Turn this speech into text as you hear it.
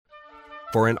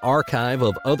For an archive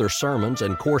of other sermons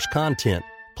and course content,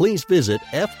 please visit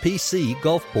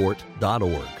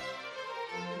fpcgulfport.org.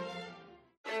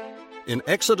 In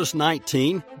Exodus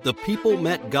 19, the people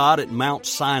met God at Mount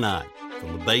Sinai.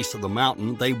 From the base of the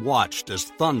mountain, they watched as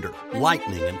thunder,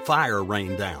 lightning, and fire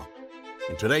rained down.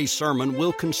 In today's sermon,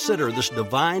 we'll consider this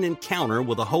divine encounter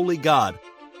with a holy God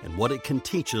and what it can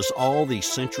teach us all these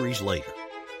centuries later.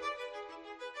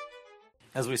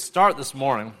 As we start this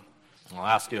morning, I'll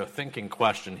ask you a thinking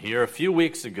question here. A few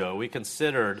weeks ago, we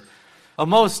considered a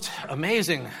most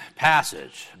amazing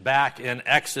passage back in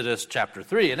Exodus chapter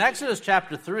 3. In Exodus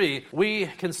chapter 3, we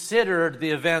considered the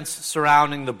events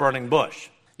surrounding the burning bush.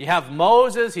 You have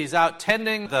Moses, he's out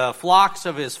tending the flocks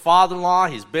of his father-in-law.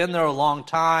 He's been there a long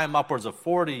time, upwards of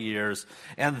 40 years.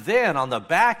 And then on the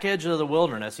back edge of the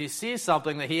wilderness, he sees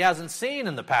something that he hasn't seen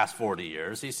in the past 40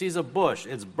 years. He sees a bush.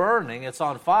 It's burning, it's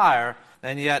on fire,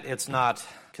 and yet it's not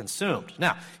consumed.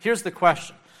 Now, here's the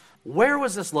question. Where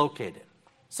was this located?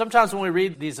 Sometimes when we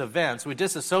read these events, we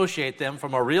disassociate them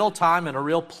from a real time and a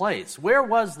real place. Where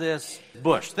was this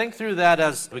bush? Think through that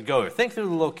as we go here. Think through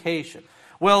the location.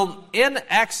 Well, in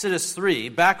Exodus 3,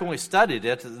 back when we studied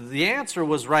it, the answer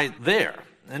was right there.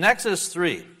 In Exodus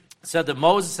 3, it said that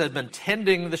Moses had been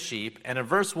tending the sheep, and in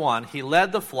verse 1, he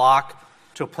led the flock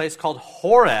to a place called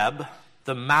Horeb,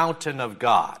 the mountain of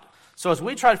God. So as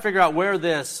we try to figure out where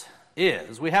this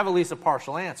is, we have at least a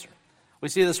partial answer. We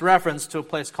see this reference to a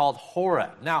place called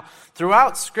Horeb. Now,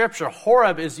 throughout Scripture,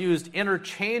 Horeb is used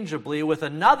interchangeably with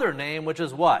another name, which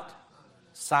is what?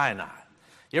 Sinai.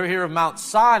 You ever hear of Mount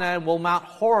Sinai? Well, Mount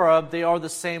Horeb, they are the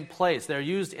same place. They're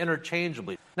used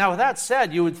interchangeably. Now, with that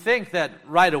said, you would think that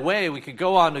right away we could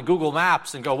go on to Google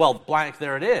Maps and go, well, blank,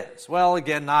 there it is. Well,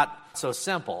 again, not so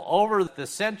simple. Over the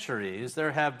centuries,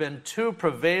 there have been two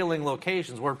prevailing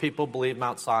locations where people believe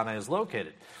Mount Sinai is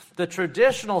located. The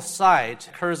traditional site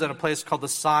occurs in a place called the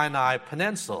Sinai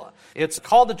Peninsula. It's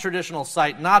called the traditional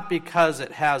site not because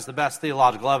it has the best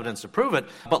theological evidence to prove it,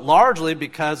 but largely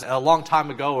because a long time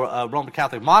ago a Roman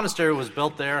Catholic monastery was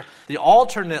built there. The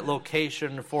alternate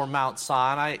location for Mount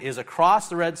Sinai is across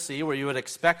the Red Sea, where you would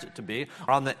expect it to be,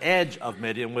 or on the edge of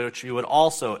Midian, which you would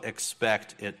also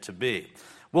expect it to be.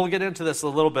 We'll get into this a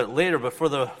little bit later, but for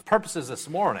the purposes this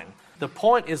morning, the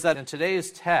point is that in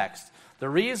today's text, the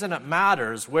reason it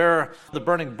matters where the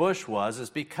burning bush was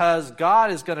is because God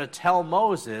is going to tell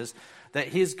Moses that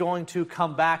he's going to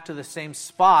come back to the same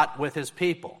spot with his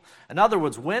people. In other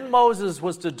words, when Moses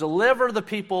was to deliver the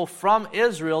people from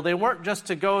Israel, they weren't just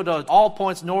to go to all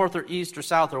points north or east or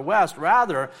south or west.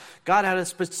 Rather, God had a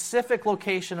specific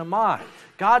location in mind.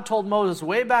 God told Moses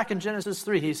way back in Genesis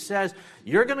 3, he says,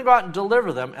 you're going to go out and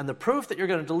deliver them, and the proof that you're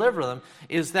going to deliver them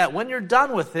is that when you're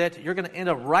done with it, you're going to end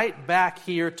up right back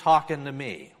here talking to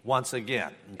me once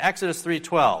again. In Exodus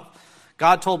 3:12,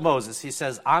 God told Moses, he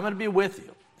says, I'm going to be with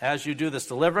you as you do this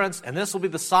deliverance, and this will be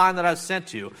the sign that I've sent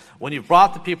to you. When you've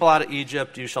brought the people out of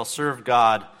Egypt, you shall serve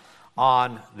God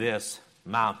on this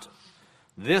mountain.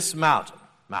 This mountain,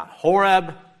 Mount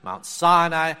Horeb, Mount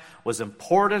Sinai, was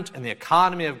important in the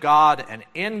economy of God, and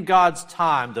in God's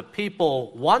time, the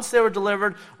people, once they were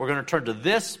delivered, were going to turn to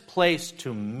this place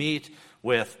to meet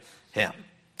with him.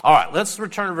 All right, let's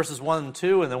return to verses 1 and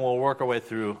 2, and then we'll work our way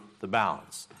through the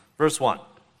balance. Verse 1.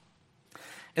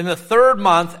 In the third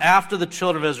month after the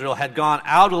children of Israel had gone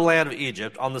out of the land of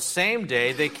Egypt, on the same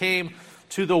day they came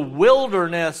to the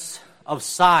wilderness of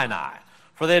Sinai.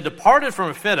 For they had departed from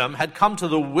Rephidim, had come to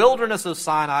the wilderness of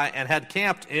Sinai, and had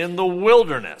camped in the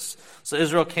wilderness. So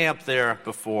Israel camped there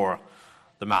before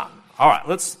the mountain. All right,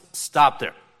 let's stop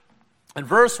there. In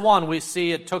verse 1, we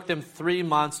see it took them 3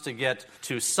 months to get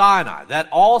to Sinai. That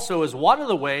also is one of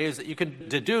the ways that you can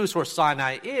deduce where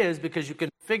Sinai is, because you can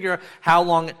figure how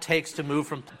long it takes to move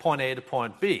from point A to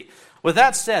point B. With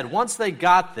that said, once they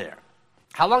got there,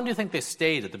 how long do you think they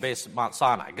stayed at the base of Mount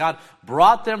Sinai? God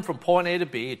brought them from point A to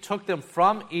B. He took them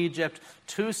from Egypt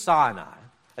to Sinai.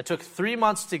 It took 3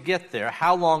 months to get there.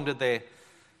 How long did they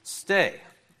stay?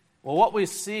 Well, what we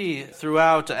see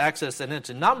throughout Exodus and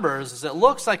into Numbers is it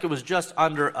looks like it was just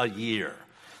under a year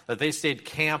that they stayed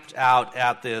camped out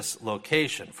at this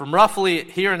location. From roughly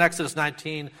here in Exodus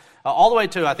 19 all the way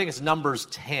to, I think it's Numbers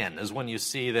 10 is when you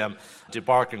see them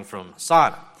debarking from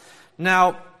Sinai.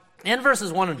 Now, in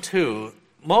verses 1 and 2,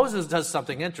 Moses does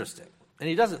something interesting, and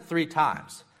he does it 3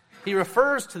 times. He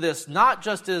refers to this not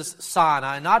just as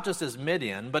Sinai, not just as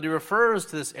Midian, but he refers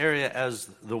to this area as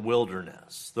the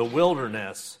wilderness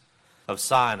of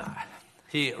Sinai.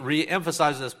 He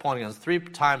re-emphasizes this point again 3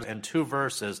 times in 2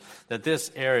 verses, that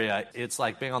this area, it's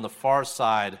like being on the far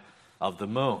side of the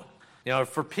moon. You know,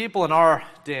 for people in our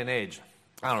day and age,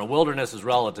 I don't know, wilderness is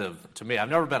relative to me. I've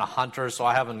never been a hunter, so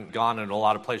I haven't gone into a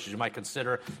lot of places you might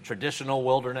consider traditional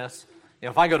wilderness. You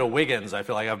know, if I go to Wiggins, I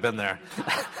feel like I've been there.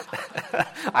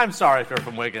 I'm sorry if you're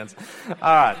from Wiggins.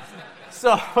 All right.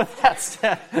 So with that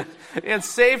said, it's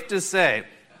safe to say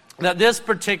that this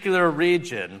particular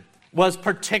region was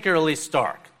particularly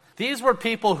stark. These were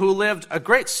people who lived a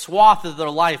great swath of their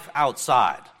life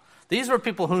outside. These were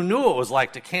people who knew what it was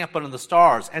like to camp under the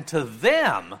stars, and to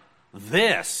them,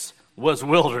 this was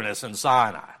wilderness in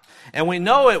Sinai. And we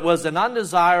know it was an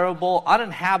undesirable,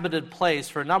 uninhabited place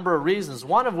for a number of reasons,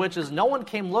 one of which is no one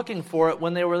came looking for it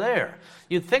when they were there.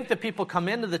 You'd think that people come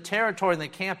into the territory and they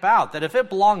camp out, that if it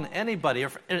belonged to anybody,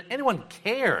 or if anyone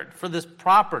cared for this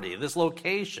property, this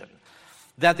location,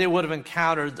 that they would have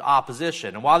encountered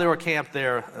opposition. And while they were camped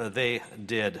there, they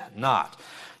did not.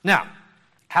 Now,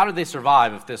 how did they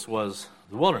survive if this was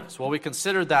the wilderness? Well, we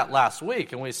considered that last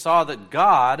week, and we saw that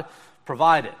God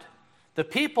provided. The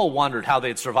people wondered how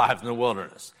they'd survive in the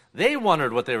wilderness. They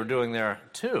wondered what they were doing there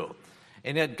too.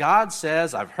 And yet God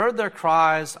says, I've heard their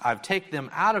cries, I've taken them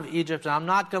out of Egypt, and I'm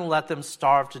not going to let them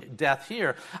starve to death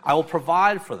here. I will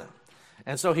provide for them.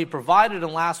 And so he provided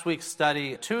in last week's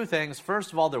study two things.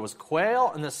 First of all, there was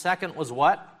quail, and the second was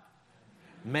what?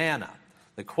 Manna.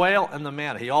 The quail and the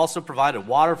manna. He also provided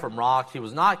water from rock. He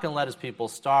was not going to let his people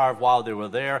starve while they were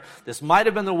there. This might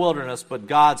have been the wilderness, but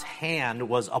God's hand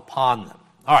was upon them.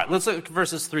 All right, let's look at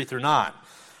verses 3 through 9.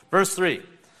 Verse 3.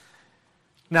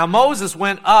 Now Moses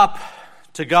went up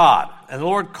to God, and the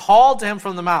Lord called to him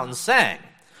from the mountain, saying,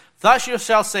 Thus you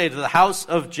shall say to the house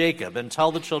of Jacob, and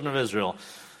tell the children of Israel,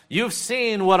 You've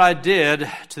seen what I did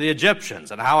to the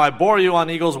Egyptians, and how I bore you on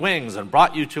eagle's wings, and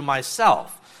brought you to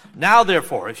myself. Now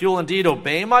therefore, if you will indeed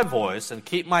obey my voice, and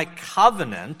keep my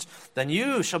covenant, then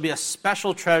you shall be a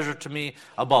special treasure to me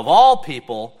above all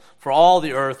people, for all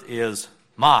the earth is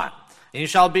mine. And you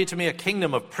shall be to me a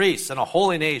kingdom of priests and a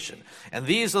holy nation. And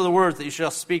these are the words that you shall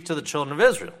speak to the children of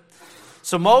Israel.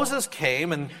 So Moses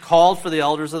came and called for the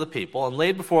elders of the people and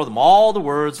laid before them all the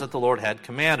words that the Lord had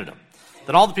commanded him.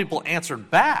 Then all the people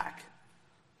answered back,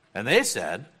 and they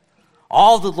said,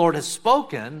 All that the Lord has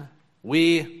spoken,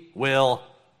 we will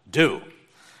do.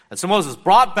 And so Moses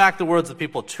brought back the words of the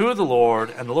people to the Lord,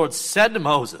 and the Lord said to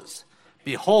Moses,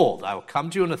 Behold, I will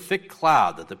come to you in a thick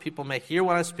cloud, that the people may hear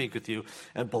when I speak with you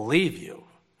and believe you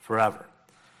forever.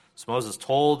 So Moses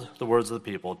told the words of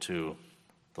the people to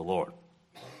the Lord.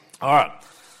 All right.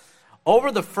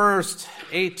 Over the first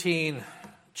 18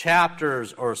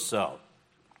 chapters or so,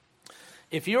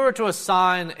 if you were to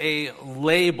assign a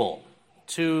label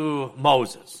to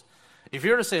Moses, if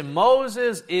you were to say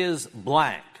Moses is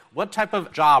blank, what type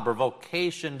of job or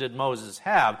vocation did Moses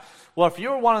have? Well, if you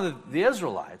were one of the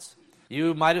Israelites,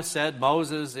 you might have said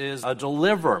Moses is a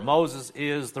deliverer. Moses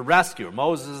is the rescuer.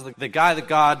 Moses is the guy that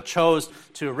God chose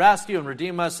to rescue and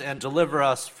redeem us and deliver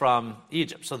us from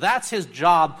Egypt. So that's his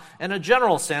job in a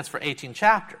general sense for 18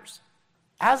 chapters.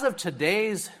 As of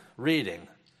today's reading,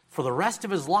 for the rest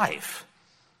of his life,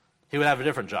 he would have a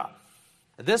different job.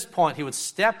 At this point, he would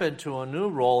step into a new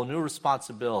role, a new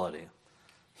responsibility.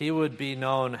 He would be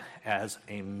known as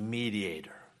a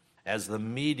mediator. As the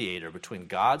mediator between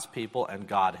God's people and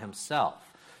God himself.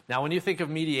 Now, when you think of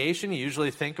mediation, you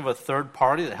usually think of a third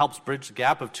party that helps bridge the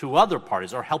gap of two other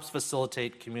parties or helps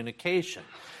facilitate communication.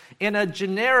 In a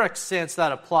generic sense,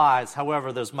 that applies.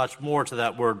 However, there's much more to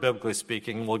that word, biblically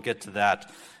speaking, and we'll get to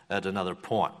that at another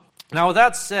point. Now, with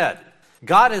that said,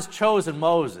 God has chosen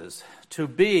Moses to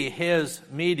be his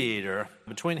mediator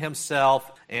between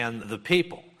himself and the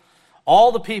people.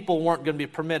 All the people weren't going to be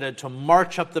permitted to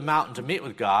march up the mountain to meet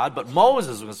with God, but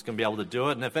Moses was going to be able to do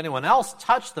it, and if anyone else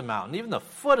touched the mountain, even the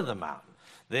foot of the mountain,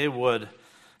 they would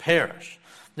perish.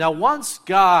 Now, once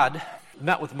God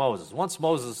met with Moses, once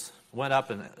Moses went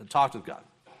up and talked with God,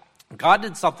 God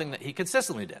did something that he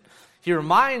consistently did. He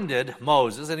reminded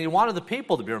Moses, and he wanted the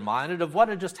people to be reminded of what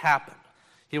had just happened.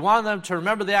 He wanted them to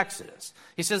remember the Exodus.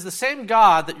 He says, the same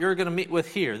God that you're going to meet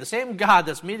with here, the same God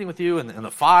that's meeting with you in the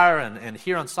fire and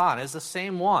here on Sinai is the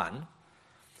same one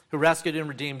who rescued and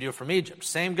redeemed you from Egypt.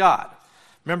 Same God.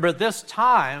 Remember, at this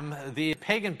time, the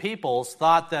pagan peoples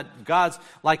thought that God's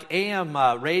like AM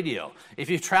radio. If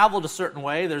you traveled a certain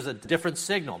way, there's a different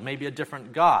signal, maybe a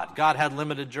different God. God had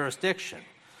limited jurisdiction.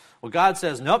 Well, God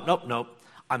says, nope.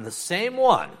 I'm the same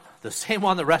one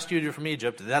that rescued you from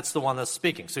Egypt. That's the one that's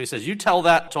speaking. So he says, you tell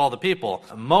that to all the people.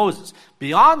 Moses,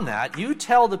 beyond that, you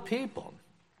tell the people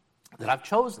that I've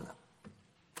chosen them.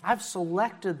 I've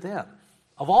selected them.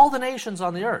 Of all the nations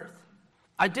on the earth,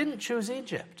 I didn't choose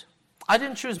Egypt. I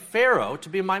didn't choose Pharaoh to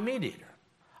be my mediator.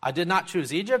 I did not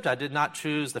choose Egypt. I did not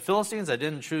choose the Philistines. I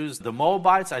didn't choose the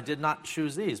Moabites. I did not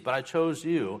choose these, but I chose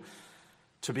you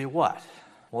To be what?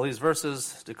 Well, these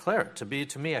verses declare it. To be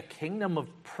to me a kingdom of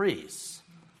priests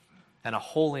and a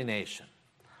holy nation.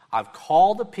 I've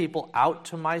called the people out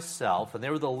to myself, and they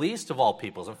were the least of all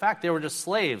peoples. In fact, they were just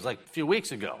slaves like a few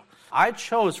weeks ago. I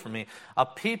chose for me a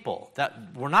people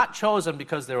that were not chosen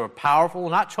because they were powerful,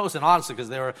 not chosen honestly because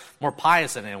they were more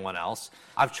pious than anyone else.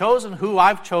 I've chosen who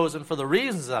I've chosen for the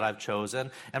reasons that I've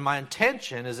chosen, and my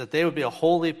intention is that they would be a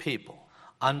holy people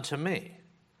unto me.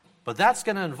 But that's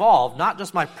going to involve not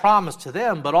just my promise to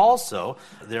them, but also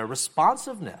their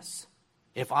responsiveness.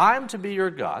 If I'm to be your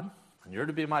God, and you're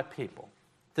to be my people,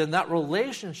 then that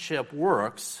relationship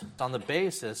works on the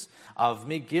basis of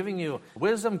me giving you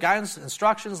wisdom, guidance,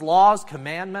 instructions, laws,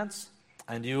 commandments,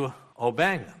 and you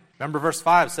obeying them. Remember verse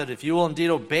 5 said, if you will indeed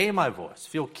obey my voice,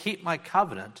 if you'll keep my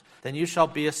covenant, then you shall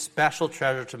be a special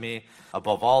treasure to me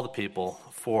above all the people,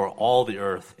 for all the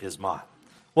earth is mine.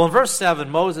 Well, in verse 7,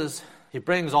 Moses, he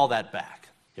brings all that back.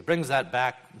 He brings that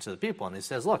back to the people, and he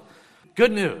says, look,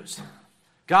 good news.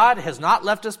 God has not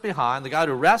left us behind. The God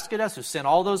who rescued us, who sent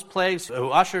all those plagues,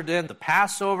 who ushered in the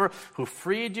Passover, who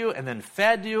freed you and then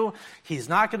fed you, he's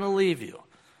not going to leave you.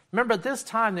 Remember, at this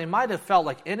time, they might have felt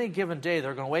like any given day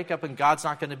they're going to wake up and God's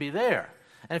not going to be there.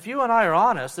 And if you and I are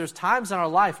honest, there's times in our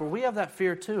life where we have that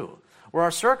fear too, where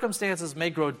our circumstances may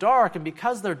grow dark, and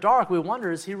because they're dark, we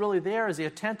wonder, is he really there? Is he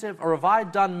attentive? Or have I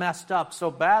done messed up so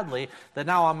badly that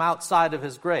now I'm outside of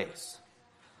his grace?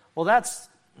 Well, that's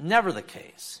never the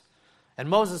case. And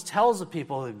Moses tells the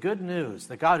people the good news,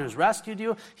 the God who's rescued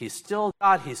you, he's still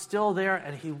God, he's still there,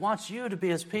 and he wants you to be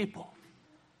his people.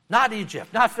 Not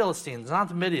Egypt, not Philistines, not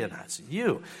the Midianites,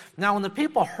 you. Now, when the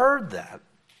people heard that,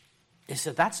 they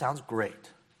said, that sounds great.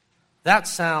 That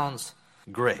sounds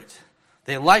great.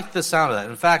 They liked the sound of that.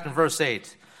 In fact, in verse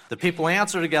 8, the people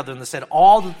answered together and they said,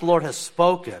 all that the Lord has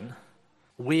spoken,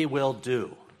 we will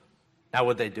do. Now,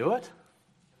 would they do it?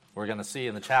 We're going to see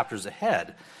in the chapters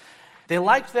ahead. They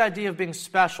liked the idea of being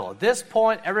special. At this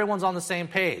point, everyone's on the same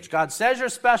page. God says you're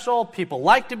special. People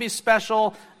like to be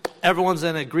special. Everyone's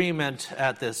in agreement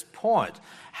at this point.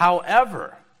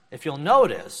 However, if you'll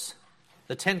notice,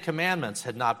 the Ten Commandments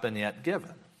had not been yet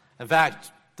given. In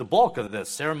fact, the bulk of the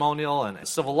ceremonial and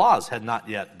civil laws had not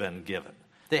yet been given.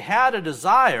 They had a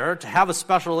desire to have a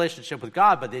special relationship with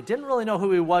God, but they didn't really know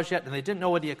who he was yet, and they didn't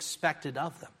know what he expected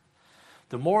of them.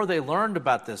 The more they learned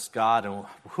about this God and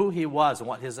who he was and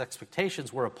what his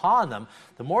expectations were upon them,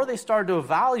 the more they started to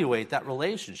evaluate that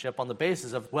relationship on the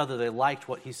basis of whether they liked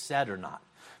what he said or not.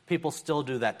 People still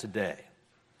do that today.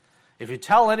 If you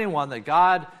tell anyone that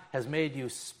God has made you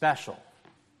special,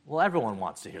 well, everyone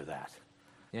wants to hear that.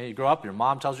 You grow up, your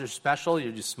mom tells you you're special, you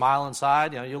just smile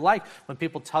inside. You like when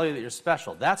people tell you that you're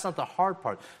special. That's not the hard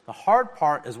part. The hard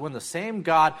part is when the same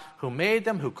God who made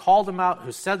them, who called them out,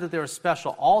 who said that they were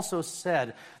special, also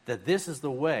said that this is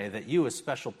the way that you as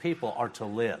special people are to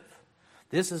live.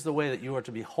 This is the way that you are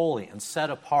to be holy and set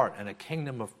apart in a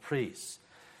kingdom of priests.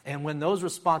 And when those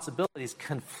responsibilities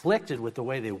conflicted with the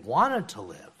way they wanted to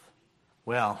live,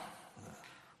 well,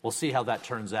 we'll see how that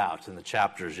turns out in the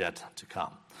chapters yet to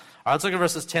come. All right, let's look at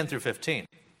verses 10 through 15.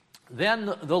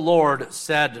 Then the Lord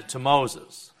said to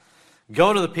Moses,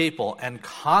 go to the people and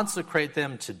consecrate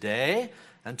them today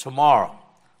and tomorrow.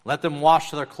 Let them wash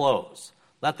their clothes.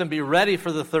 Let them be ready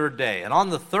for the third day. And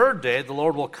on the third day, the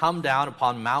Lord will come down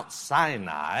upon Mount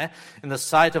Sinai in the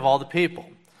sight of all the people.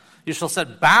 You shall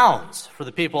set bounds for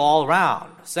the people all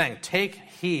around, saying, take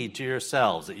heed to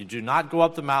yourselves that you do not go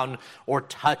up the mountain or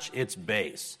touch its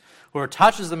base. Whoever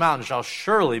touches the mountain shall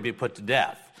surely be put to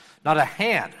death. Not a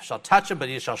hand shall touch him, but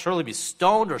he shall surely be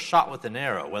stoned or shot with an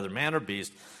arrow. Whether man or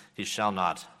beast, he shall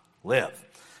not live.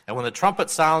 And when the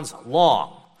trumpet sounds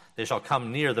long, they shall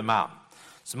come near the mountain.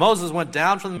 So Moses went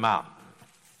down from the mountain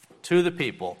to the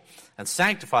people and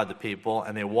sanctified the people,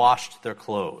 and they washed their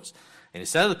clothes. And he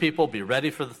said to the people, be ready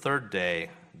for the third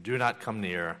day. Do not come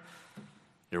near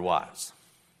your wives.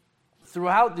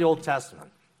 Throughout the Old Testament,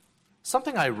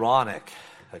 something ironic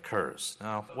occurs.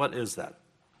 Now, what is that?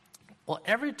 Well,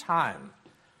 every time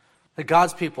that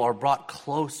God's people are brought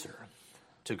closer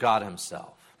to God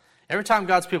himself, every time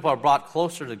God's people are brought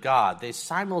closer to God, they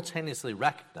simultaneously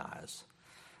recognize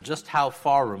just how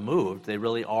far removed they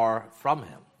really are from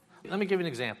him. Let me give you an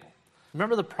example.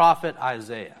 Remember the prophet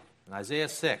Isaiah. In Isaiah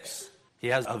 6, he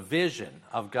has a vision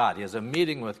of God. He has a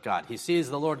meeting with God. He sees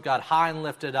the Lord God high and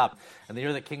lifted up in the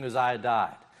year that King Uzziah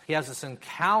died. He has this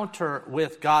encounter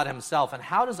with God himself. And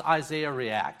how does Isaiah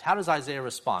react? How does Isaiah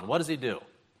respond? What does he do?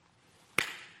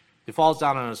 He falls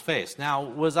down on his face. Now,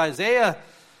 was Isaiah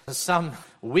some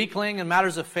weakling in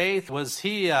matters of faith? Was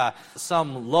he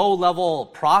some low-level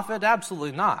prophet?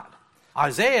 Absolutely not.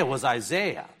 Isaiah was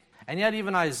Isaiah. And yet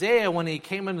even Isaiah, when he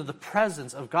came into the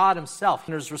presence of God himself,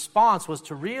 his response was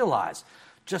to realize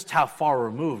just how far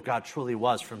removed God truly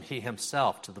was from he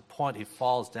himself, to the point he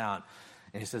falls down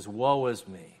and he says, "Woe is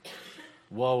me.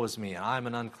 Woe is me. I'm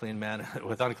an unclean man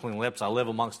with unclean lips. I live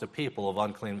amongst a people of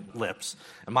unclean lips,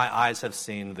 and my eyes have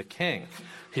seen the King."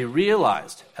 He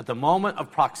realized at the moment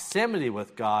of proximity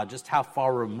with God just how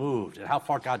far removed and how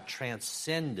far God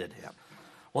transcended him.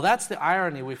 Well, that's the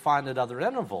irony we find at other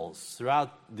intervals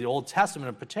throughout the Old Testament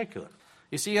in particular.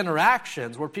 You see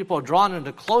interactions where people are drawn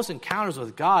into close encounters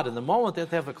with God, and the moment that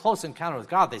they have a close encounter with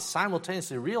God, they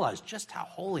simultaneously realize just how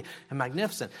holy and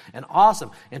magnificent and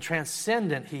awesome and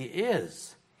transcendent he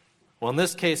is. Well, in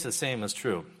this case, the same is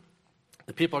true.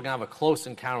 The people are going to have a close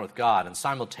encounter with God, and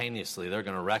simultaneously they're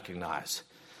going to recognize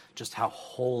just how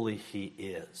holy he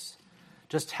is,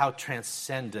 just how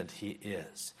transcendent he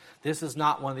is. This is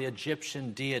not one of the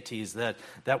Egyptian deities that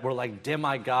were like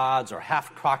demigods or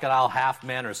half crocodile, half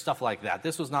man or stuff like that.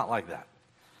 This was not like that.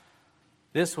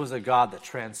 This was a God that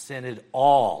transcended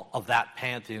all of that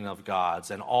pantheon of gods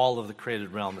and all of the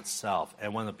created realm itself.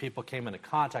 And when the people came into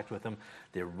contact with him,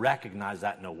 they recognized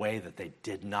that in a way that they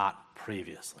did not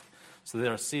previously. So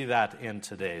they'll see that in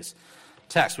today's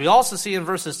text. We also see in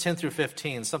verses 10 through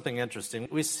 15 something interesting.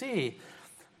 We see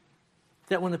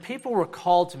that when the people were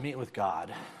called to meet with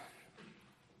God,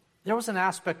 there was an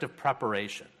aspect of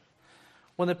preparation.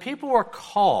 When the people were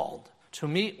called to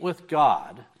meet with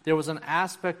God, there was an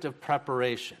aspect of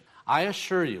preparation. I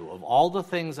assure you, of all the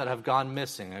things that have gone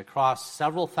missing across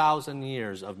several thousand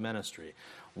years of ministry,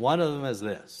 one of them is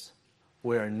this: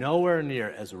 we are nowhere near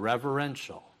as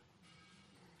reverential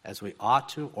as we ought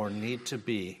to or need to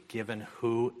be, given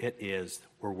who it is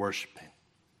we're worshiping.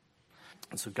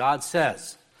 And so God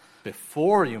says,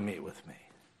 before you meet with me,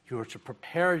 you are to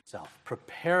prepare yourself,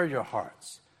 prepare your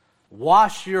hearts.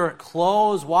 Wash your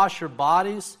clothes, wash your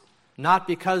bodies, not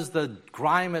because the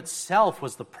grime itself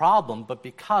was the problem, but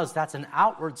because that's an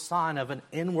outward sign of an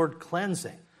inward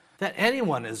cleansing that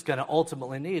anyone is going to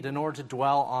ultimately need in order to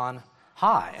dwell on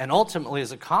high, and ultimately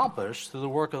is accomplished through the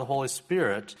work of the Holy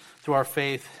Spirit, through our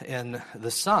faith in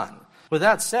the Son. With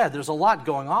that said, there's a lot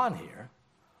going on here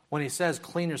when he says,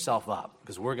 clean yourself up,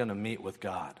 because we're going to meet with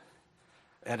God.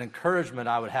 An encouragement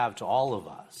I would have to all of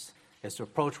us is to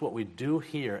approach what we do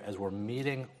here as we're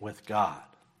meeting with God.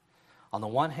 On the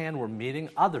one hand, we're meeting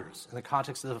others in the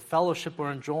context of the fellowship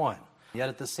we're enjoying. Yet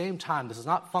at the same time, this is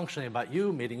not functioning about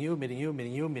you, meeting you, meeting you,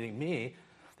 meeting you, meeting me.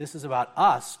 This is about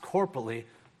us corporately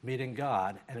meeting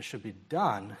God, and it should be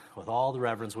done with all the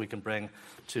reverence we can bring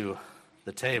to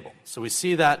the table. So we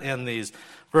see that in these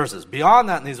verses. Beyond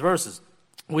that, in these verses,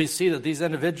 we see that these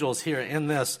individuals here in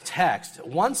this text,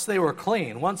 once they were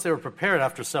clean, once they were prepared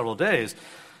after several days,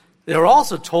 they were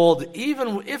also told,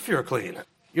 even if you're clean,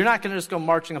 you're not going to just go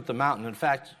marching up the mountain. In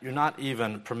fact, you're not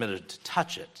even permitted to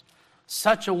touch it.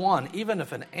 Such a one, even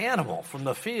if an animal from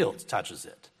the fields touches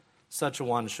it, such a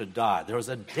one should die. There was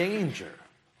a danger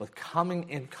with coming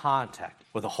in contact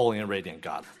with a holy and radiant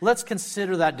God. Let's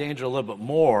consider that danger a little bit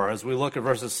more as we look at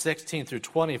verses 16 through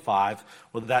 25,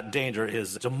 where that danger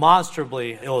is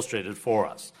demonstrably illustrated for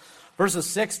us. Verses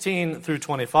 16 through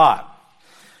 25.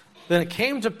 Then it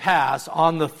came to pass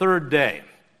on the third day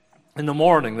in the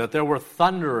morning that there were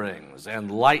thunderings and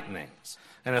lightnings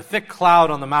and a thick cloud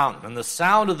on the mountain, and the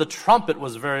sound of the trumpet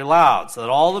was very loud, so that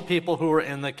all the people who were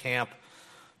in the camp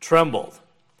trembled.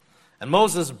 And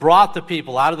Moses brought the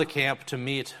people out of the camp to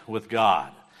meet with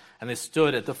God, and they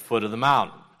stood at the foot of the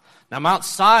mountain. Now Mount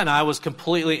Sinai was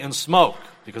completely in smoke,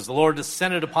 because the Lord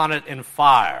descended upon it in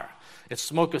fire. Its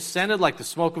smoke ascended like the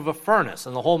smoke of a furnace,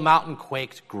 and the whole mountain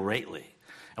quaked greatly.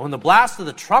 And when the blast of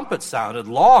the trumpet sounded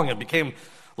long, it became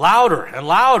louder and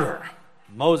louder.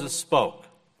 Moses spoke,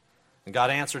 and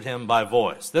God answered him by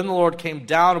voice. Then the Lord came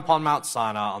down upon Mount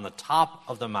Sinai on the top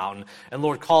of the mountain, and the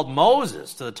Lord called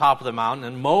Moses to the top of the mountain,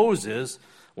 and Moses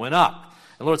went up.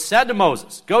 And the Lord said to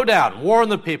Moses, go down, warn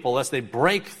the people, lest they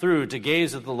break through to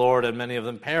gaze at the Lord, and many of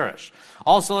them perish.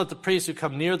 Also let the priests who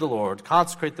come near the Lord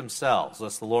consecrate themselves,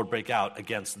 lest the Lord break out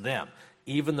against them.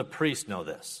 Even the priests know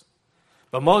this.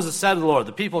 But Moses said to the Lord,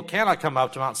 the people cannot come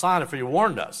up to Mount Sinai, for you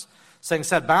warned us, saying,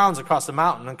 set bounds across the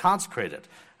mountain and consecrate it.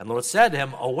 And the Lord said to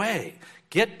him, away,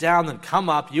 get down and come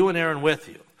up, you and Aaron with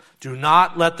you. Do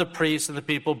not let the priests and the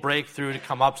people break through to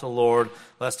come up to the Lord,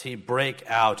 lest he break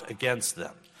out against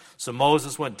them. So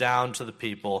Moses went down to the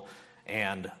people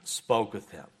and spoke with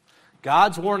him.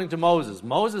 God's warning to Moses.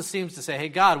 Moses seems to say, hey,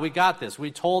 God, we got this.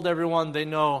 We told everyone they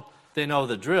know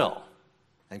the drill.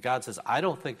 And God says, I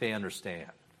don't think they understand.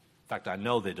 fact, I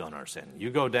know they don't understand. You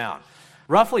go down.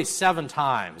 Roughly 7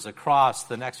 times across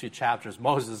the next few chapters,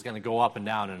 Moses is going to go up and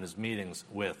down in his meetings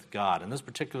with God. In this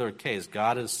particular case,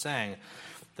 God is saying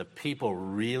the people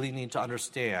really need to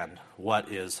understand what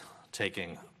is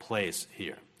taking place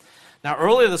here. Now,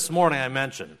 earlier this morning I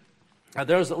mentioned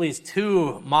there's at least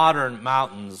 2 modern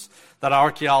mountains that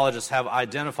archaeologists have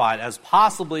identified as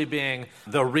possibly being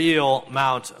the real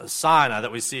Mount Sinai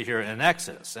that we see here in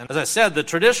Exodus. And as I said, the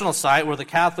traditional site where the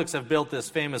Catholics have built this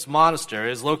famous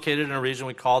monastery is located in a region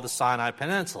we call the Sinai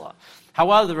Peninsula.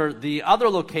 However, the other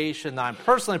location that I'm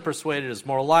personally persuaded is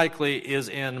more likely is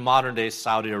in modern-day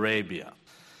Saudi Arabia.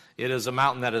 It is a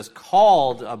mountain that is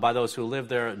called, by those who live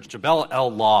there, Jebel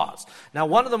el-Lawz. Now,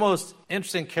 one of the most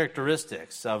interesting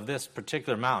characteristics of this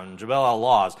particular mountain, Jebel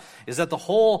el-Lawz, is that the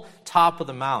whole top of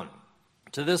the mountain,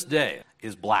 to this day,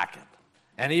 is blackened.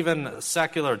 And even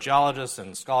secular geologists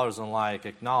and scholars alike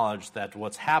acknowledge that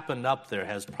what's happened up there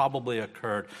has probably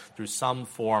occurred through some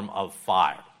form of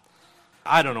fire.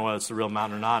 I don't know whether it's the real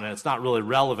mountain or not, and it's not really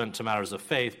relevant to matters of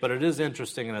faith, but it is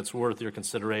interesting and it's worth your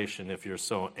consideration if you're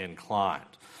so inclined.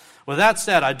 With that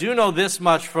said, I do know this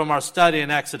much from our study in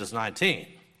Exodus 19.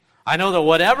 I know that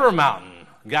whatever mountain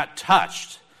got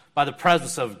touched by the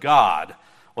presence of God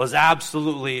was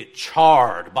absolutely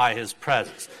charred by his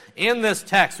presence. In this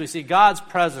text, we see God's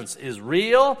presence is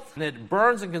real, and it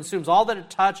burns and consumes all that it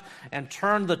touched and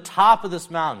turned the top of this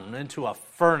mountain into a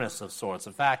furnace of sorts.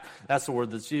 In fact, that's the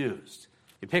word that's used.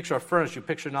 You picture a furnace, you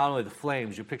picture not only the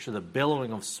flames, you picture the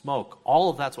billowing of smoke.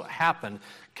 All of that's what happened,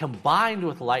 combined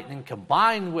with lightning,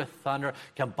 combined with thunder,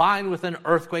 combined with an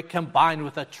earthquake, combined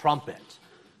with a trumpet.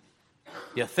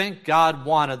 You think God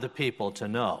wanted the people to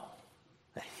know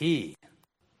that he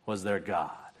was their God,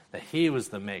 that he was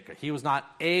the maker. He was not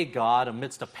a God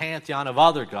amidst a pantheon of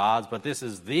other gods, but this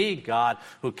is the God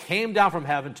who came down from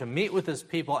heaven to meet with his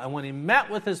people, and when he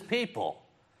met with his people,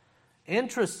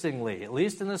 interestingly, at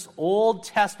least in this Old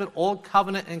Testament, Old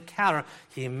Covenant encounter,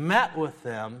 he met with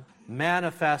them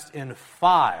manifest in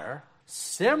fire,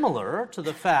 similar to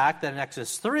the fact that in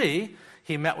Exodus 3,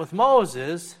 he met with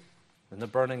Moses in the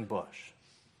burning bush,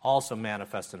 also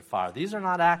manifest in fire. These are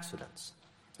not accidents.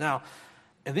 Now,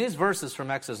 in these verses from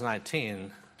Exodus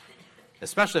 19,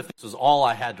 especially if this was all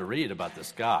I had to read about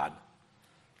this God,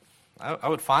 I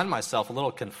would find myself a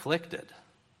little conflicted,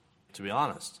 to be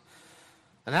honest.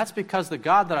 And that's because the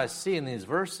God that I see in these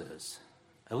verses,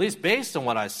 at least based on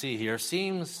what I see here,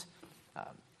 seems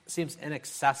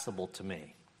inaccessible to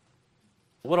me.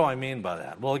 What do I mean by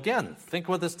that? Well, again, think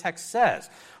what this text says.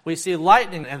 We see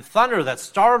lightning and thunder that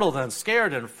startled and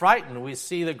scared and frightened. We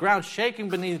see the ground shaking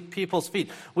beneath people's feet.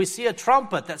 We see a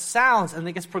trumpet that sounds and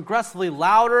it gets progressively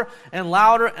louder and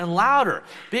louder and louder.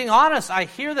 Being honest, I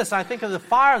hear this, I think of the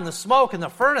fire and the smoke and the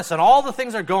furnace and all the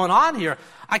things that are going on here.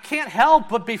 I can't help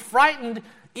but be frightened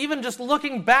even just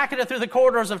looking back at it through the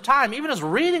corridors of time, even just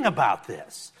reading about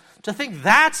this. To think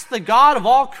that's the God of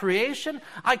all creation,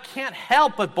 I can't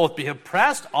help but both be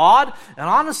impressed, awed, and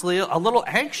honestly a little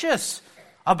anxious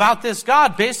about this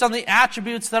God based on the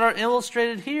attributes that are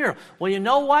illustrated here. Well, you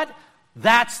know what?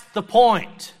 That's the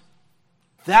point.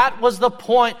 That was the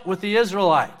point with the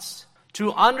Israelites.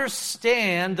 To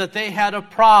understand that they had a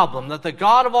problem, that the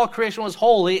God of all creation was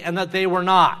holy and that they were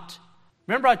not.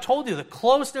 Remember, I told you the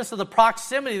closeness of the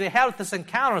proximity they had with this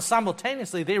encounter,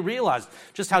 simultaneously they realized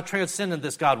just how transcendent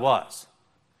this God was.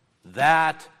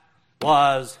 That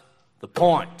was the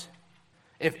point.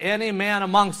 If any man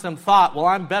amongst them thought, well,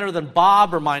 I'm better than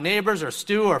Bob or my neighbors or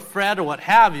Stu or Fred or what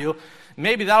have you,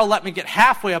 maybe that'll let me get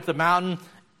halfway up the mountain.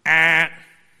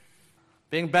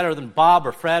 Being better than Bob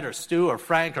or Fred or Stu or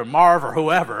Frank or Marv or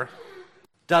whoever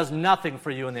does nothing for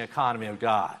you in the economy of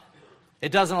God.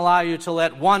 It doesn't allow you to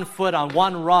let one foot on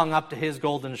one rung up to his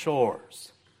golden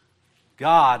shores.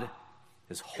 God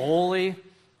is holy,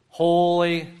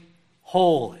 holy,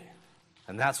 holy.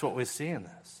 And that's what we see in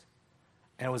this.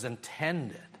 And it was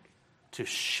intended to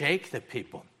shake the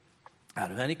people out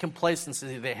of any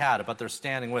complacency they had about their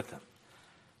standing with him.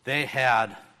 They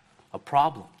had a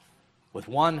problem. With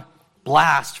one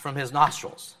blast from his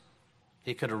nostrils,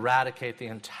 he could eradicate the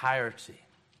entirety,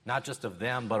 not just of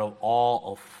them, but of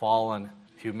all of fallen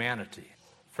humanity.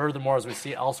 Furthermore, as we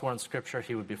see elsewhere in Scripture,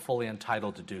 he would be fully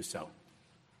entitled to do so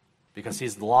because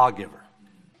he's the lawgiver,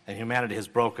 and humanity has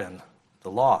broken the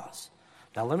laws.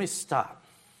 Now, let me stop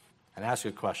and ask you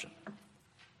a question.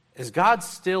 Is God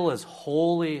still as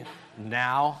holy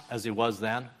now as he was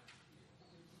then?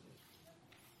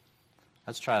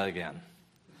 Let's try that again.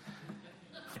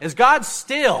 Is God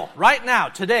still, right now,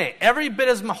 today, every bit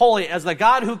as holy as the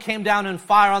God who came down in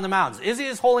fire on the mountains? Is he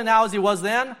as holy now as he was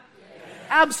then? Yes.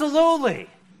 Absolutely.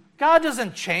 God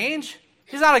doesn't change.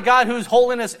 He's not a God whose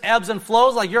holiness ebbs and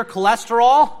flows like your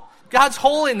cholesterol. God's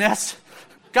holiness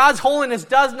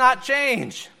does not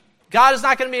change. God is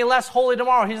not going to be less holy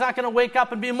tomorrow. He's not going to wake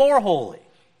up and be more holy.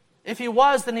 If he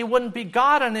was, then he wouldn't be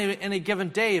God on any given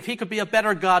day if he could be a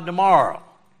better God tomorrow.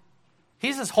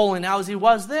 He's as holy now as he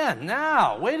was then.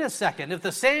 Now, wait a second. If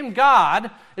the same God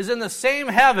is in the same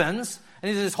heavens, and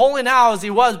he's as holy now as he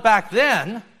was back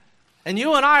then, and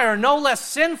you and I are no less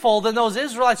sinful than those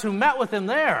Israelites who met with him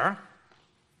there,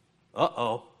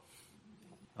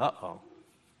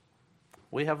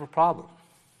 we have a problem.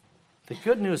 The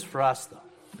good news for us, though,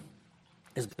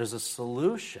 is there's a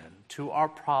solution to our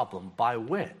problem by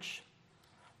which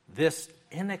this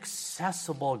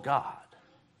inaccessible God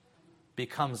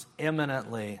becomes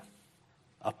eminently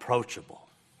approachable.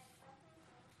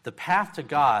 The path to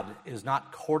God is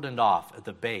not cordoned off at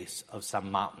the base of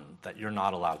some mountain that you're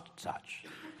not allowed to touch.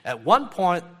 At one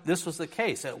point, this was the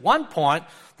case. At one point,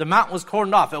 the mountain was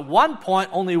cordoned off. At one point,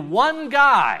 only one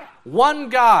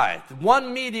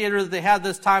mediator that they had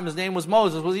this time, his name was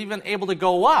Moses, was even able to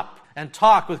go up and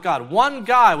talk with God. One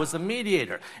guy was the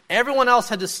mediator. Everyone else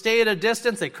had to stay at a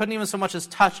distance. They couldn't even so much as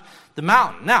touch the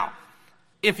mountain. Now,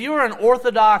 if you were an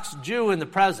Orthodox Jew in the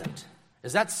present,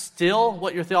 is that still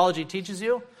what your theology teaches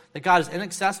you? That God is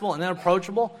inaccessible and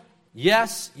unapproachable?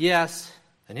 Yes, yes,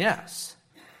 and yes.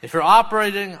 If you're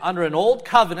operating under an old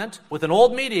covenant with an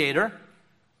old mediator,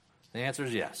 the answer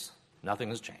is yes. Nothing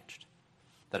has changed.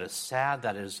 That is sad,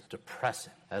 that is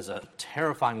depressing, as a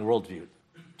terrifying worldview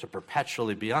to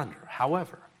perpetually be under.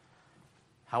 However,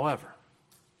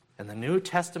 in the New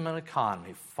Testament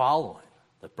economy following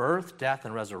the birth, death,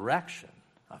 and resurrection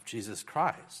of Jesus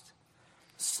Christ,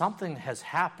 something has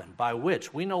happened by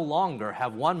which we no longer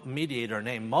have one mediator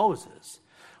named Moses.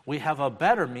 We have a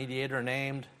better mediator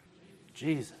named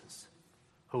Jesus,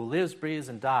 who lives, breathes,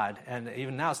 and died, and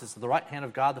even now sits at the right hand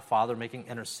of God the Father, making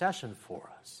intercession for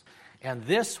us. And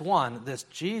this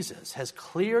Jesus, has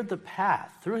cleared the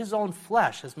path through his own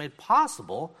flesh, has made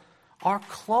possible our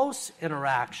close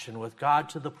interaction with God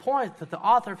to the point that the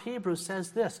author of Hebrews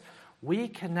says this: we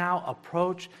can now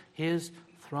approach his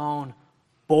throne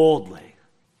boldly.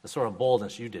 The sort of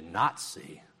boldness you did not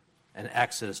see in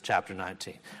Exodus chapter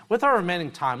 19. With our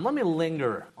remaining time, let me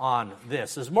linger on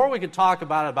this. There's more we could talk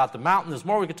about the mountain. There's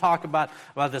more we could talk about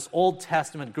this Old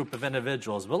Testament group of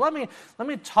individuals. But let me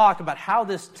talk about how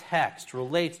this text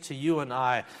relates to you and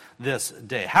I this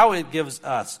day, how it gives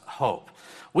us hope.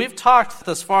 We've talked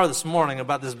thus far this morning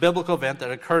about this biblical event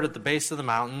that occurred at the base of the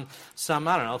mountain some,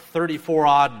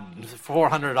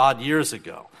 400 odd years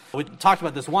ago. We talked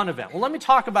about this one event. Well, let me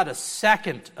talk about a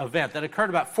second event that occurred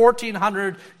about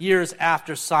 1,400 years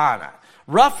after Sinai.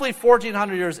 Roughly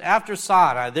 1,400 years after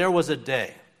Sinai, there was a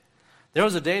day. There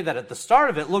was a day that at the start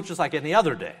of it looked just like any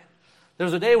other day. There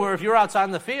was a day where if you were outside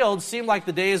in the field, it seemed like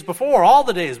the days before, all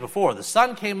the days before. The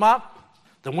sun came up,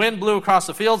 the wind blew across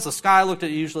the fields, the sky looked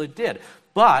as it usually did.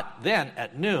 But then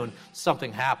at noon,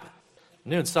 something happened. At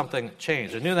noon, something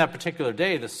changed. At noon that particular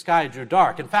day, the sky grew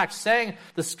dark. In fact, saying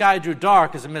the sky grew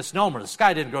dark is a misnomer. The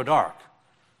sky didn't grow dark.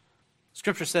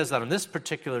 Scripture says that on this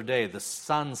particular day, the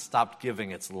sun stopped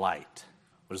giving its light.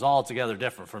 It was altogether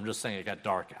different from just saying it got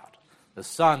dark out. The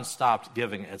sun stopped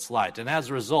giving its light. And as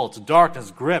a result, darkness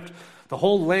gripped the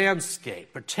whole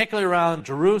landscape, particularly around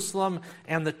Jerusalem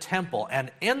and the temple.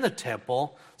 And in the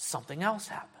temple, something else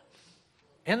happened.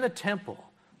 In the temple,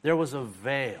 there was a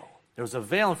veil. There was a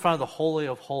veil in front of the Holy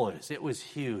of Holies. It was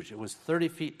huge. It was 30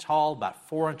 feet tall, about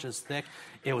 4 inches thick.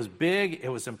 It was big. It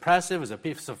was impressive. It was a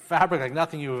piece of fabric like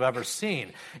nothing you have ever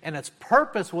seen. And its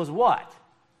purpose was what?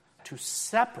 To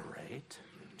separate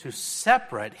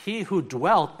he who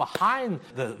dwelt behind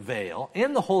the veil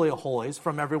in the Holy of Holies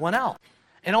from everyone else.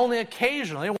 And only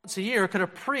occasionally, once a year, could a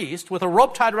priest with a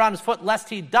rope tied around his foot lest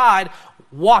he died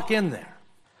walk in there.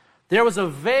 There was a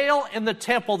veil in the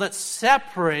temple that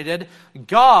separated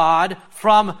God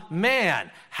from man.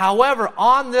 However,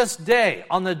 on this day,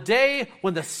 on the day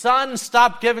when the sun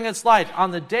stopped giving its light,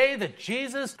 on the day that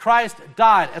Jesus Christ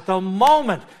died, at the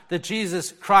moment that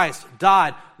Jesus Christ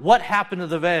died, what happened to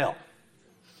the veil?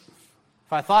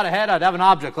 If I thought ahead, I'd have an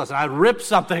object lesson. I'd rip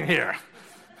something here.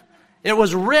 It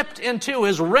was ripped into,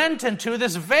 is rent into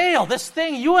this veil. This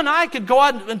thing, you and I could go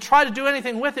out and try to do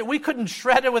anything with it. We couldn't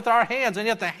shred it with our hands, and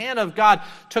yet the hand of God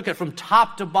took it from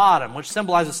top to bottom, which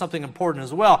symbolizes something important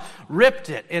as well.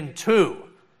 Ripped it in two.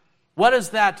 What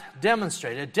does that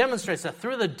demonstrate? It demonstrates that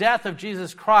through the death of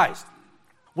Jesus Christ,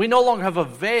 we no longer have a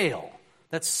veil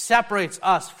that separates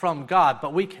us from God,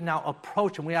 but we can now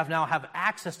approach and we now have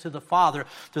access to the Father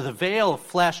through the veil of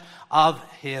flesh of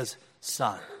his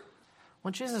Son.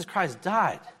 When Jesus Christ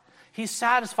died, He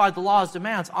satisfied the law's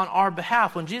demands on our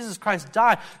behalf. When Jesus Christ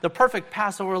died, the perfect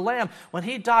Passover lamb, when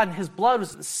he died and his blood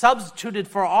was substituted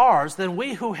for ours, then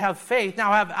we who have faith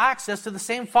now have access to the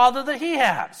same Father that he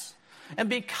has. And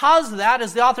because of that,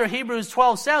 as the author of Hebrews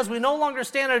 12 says, we no longer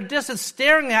stand at a distance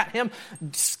staring at him,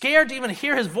 scared to even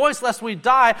hear his voice lest we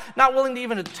die, not willing to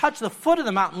even touch the foot of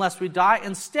the mountain lest we die.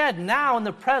 Instead, now in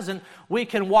the present, we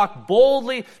can walk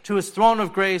boldly to his throne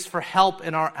of grace for help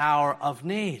in our hour of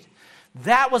need.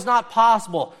 That was not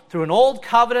possible through an old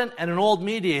covenant and an old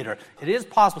mediator. It is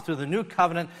possible through the new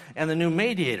covenant and the new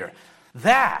mediator.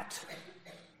 That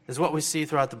is what we see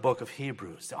throughout the book of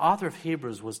Hebrews. The author of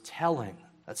Hebrews was telling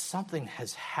that something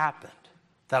has happened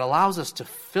that allows us to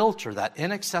filter that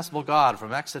inaccessible God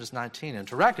from Exodus 19 and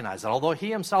to recognize that although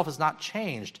he himself has not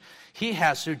changed, he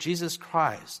has, through Jesus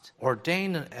Christ,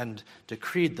 ordained and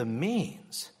decreed the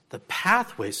means, the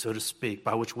pathway, so to speak,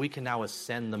 by which we can now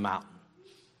ascend the mountain.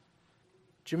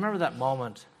 Do you remember that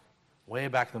moment way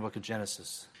back in the book of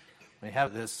Genesis? We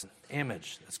have this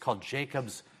image that's called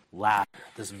Jacob's ladder,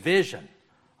 this vision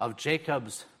of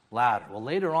Jacob's ladder. Well,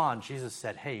 later on, Jesus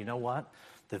said, hey, you know what?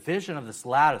 The vision of this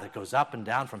ladder that goes up and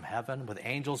down from heaven with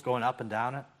angels going up and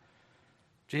down it,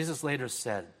 Jesus later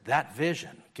said, that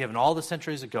vision, given all the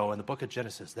centuries ago in the book of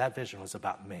Genesis, that vision was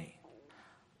about me.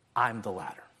 I'm the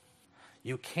ladder.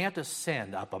 You can't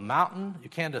ascend up a mountain. You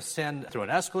can't ascend through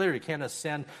an escalator. You can't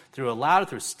ascend through a ladder,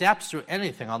 through steps, through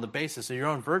anything on the basis of your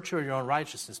own virtue or your own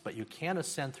righteousness. But you can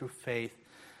ascend through faith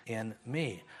in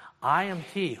me. I am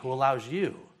he who allows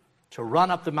you to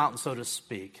run up the mountain, so to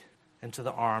speak, into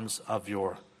the arms of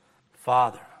your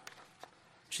Father.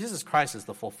 Jesus Christ is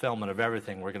the fulfillment of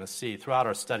everything we're going to see throughout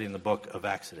our study in the book of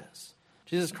Exodus.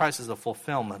 Jesus Christ is the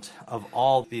fulfillment of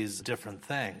all these different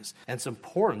things. And it's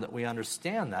important that we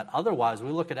understand that. Otherwise,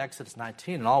 we look at Exodus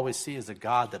 19 and all we see is a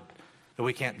God that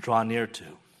we can't draw near to.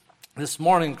 This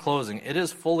morning in closing, it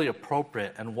is fully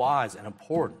appropriate and wise and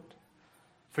important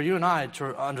for you and I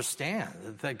to understand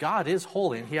that God is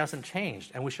holy and he hasn't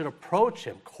changed. And we should approach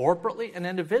him corporately and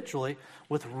individually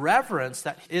with reverence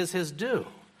that is his due.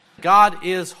 God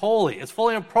is holy. It's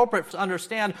fully appropriate to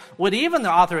understand what even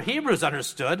the author of Hebrews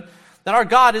understood, that our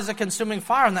God is a consuming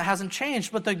fire and that hasn't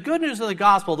changed. But the good news of the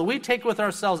gospel that we take with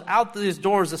ourselves out these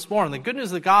doors this morning, the good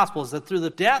news of the gospel is that through the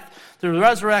death, through the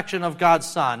resurrection of God's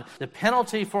Son, the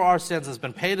penalty for our sins has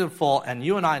been paid in full, and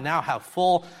you and I now have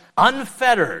full,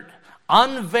 unfettered,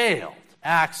 unveiled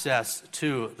access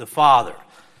to the Father.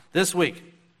 This week,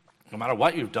 no matter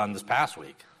what you've done this past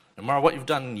week, no matter what you've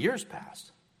done in years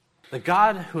past, the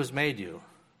God who has made you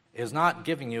is not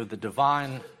giving you the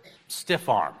divine stiff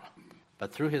arm,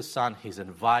 but through his Son, he's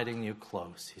inviting you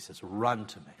close. He says, run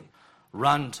to me,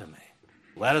 run to me.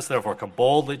 Let us therefore come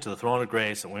boldly to the throne of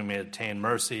grace that we may obtain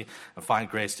mercy and find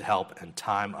grace to help in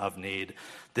time of need.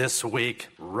 This week,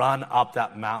 run up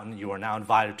that mountain you are now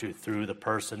invited to through the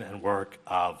person and work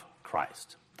of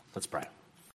Christ. Let's pray.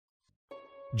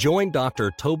 Join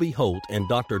Dr. Toby Holt and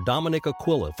Dr. Dominic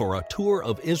Aquila for a tour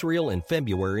of Israel in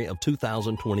February of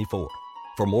 2024.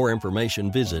 For more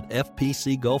information, visit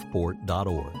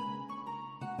fpcgulfport.org.